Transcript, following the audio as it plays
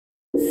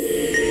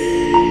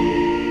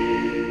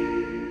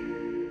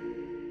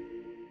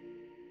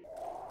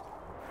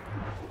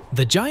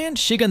The Giant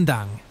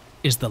Shigandang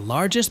is the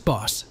largest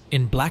boss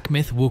in Black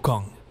Myth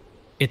WuKong.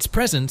 Its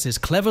presence is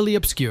cleverly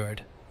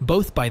obscured,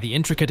 both by the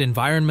intricate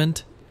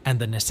environment and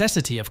the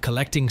necessity of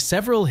collecting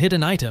several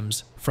hidden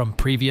items from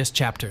previous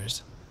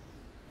chapters.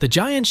 The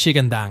Giant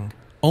Shigandang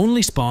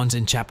only spawns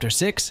in Chapter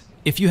 6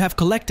 if you have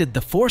collected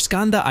the 4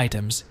 Skanda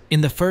items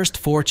in the first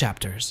 4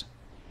 chapters.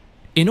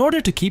 In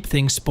order to keep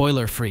things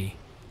spoiler-free,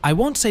 I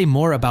won't say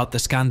more about the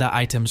Skanda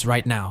items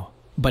right now,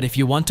 but if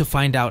you want to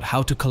find out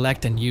how to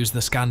collect and use the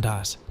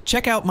Skandas,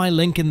 check out my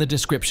link in the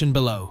description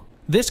below.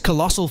 This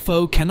colossal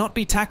foe cannot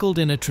be tackled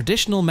in a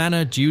traditional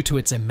manner due to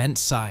its immense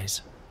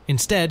size.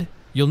 Instead,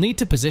 you'll need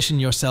to position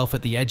yourself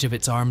at the edge of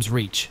its arm's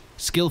reach,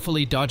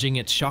 skillfully dodging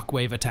its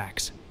shockwave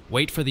attacks.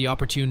 Wait for the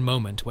opportune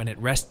moment when it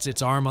rests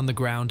its arm on the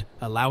ground,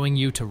 allowing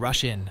you to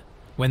rush in.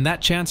 When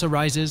that chance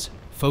arises,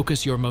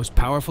 focus your most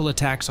powerful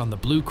attacks on the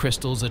blue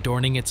crystals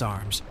adorning its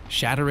arms.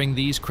 Shattering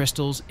these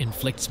crystals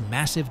inflicts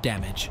massive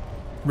damage.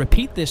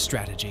 Repeat this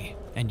strategy,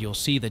 and you'll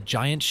see the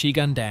Giant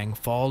Shigandang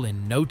fall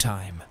in no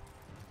time.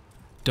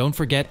 Don't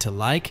forget to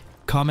like,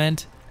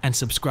 comment, and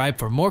subscribe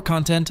for more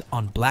content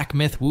on Black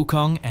Myth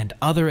WuKong and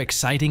other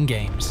exciting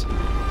games.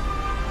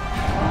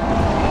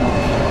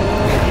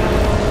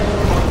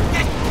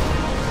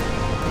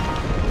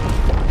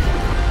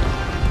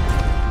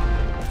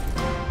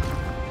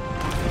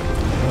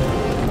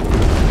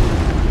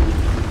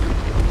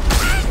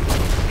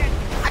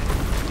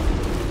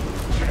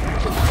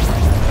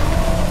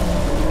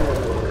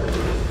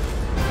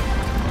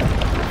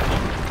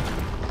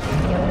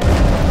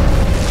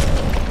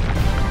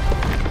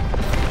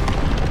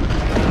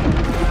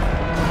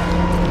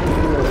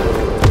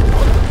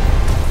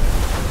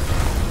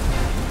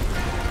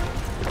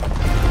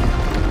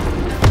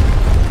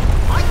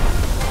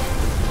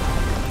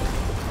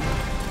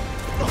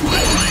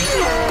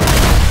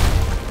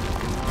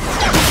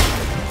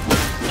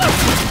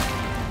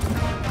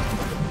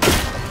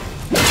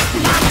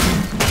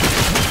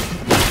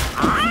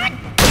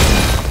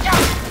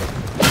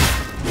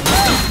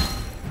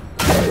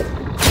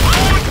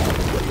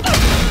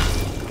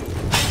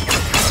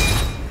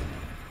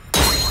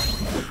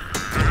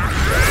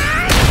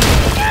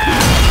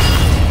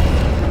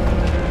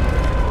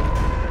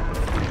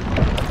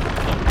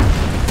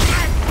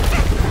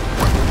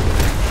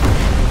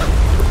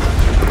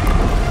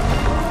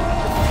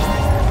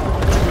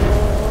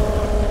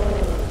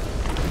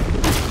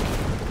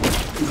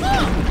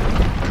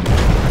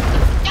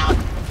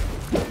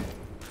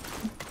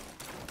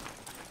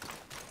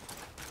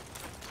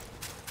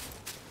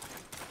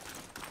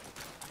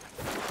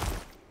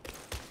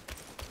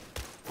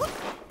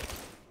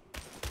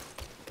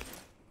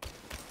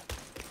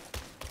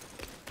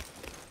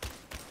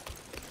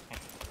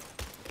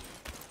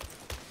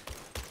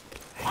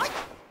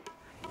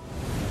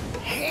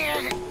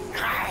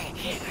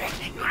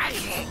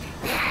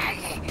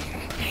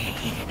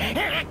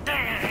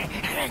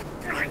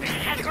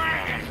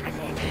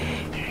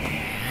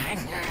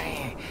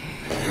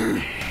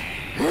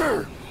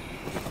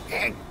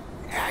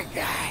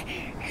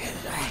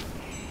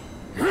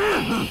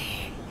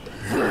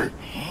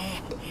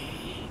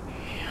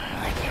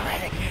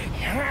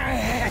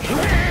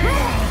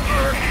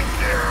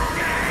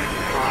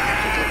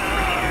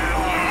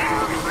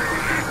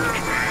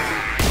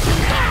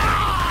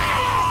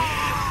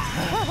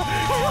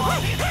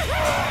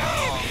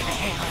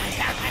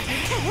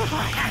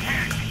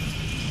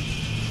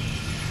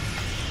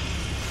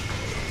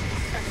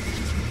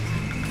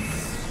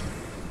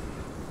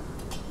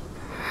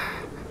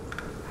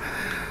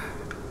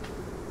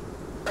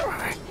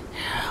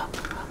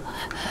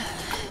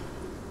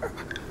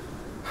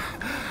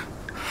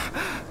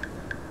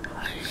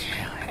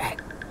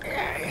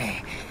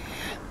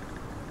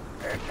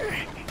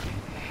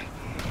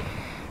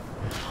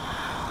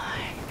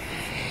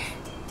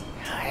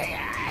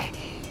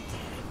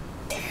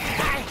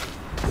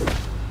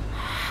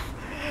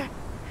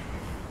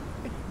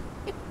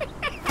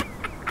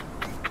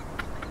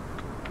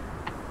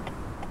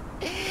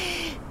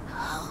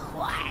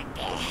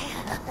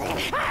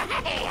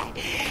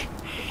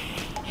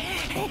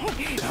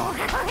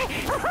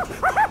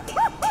 Oh,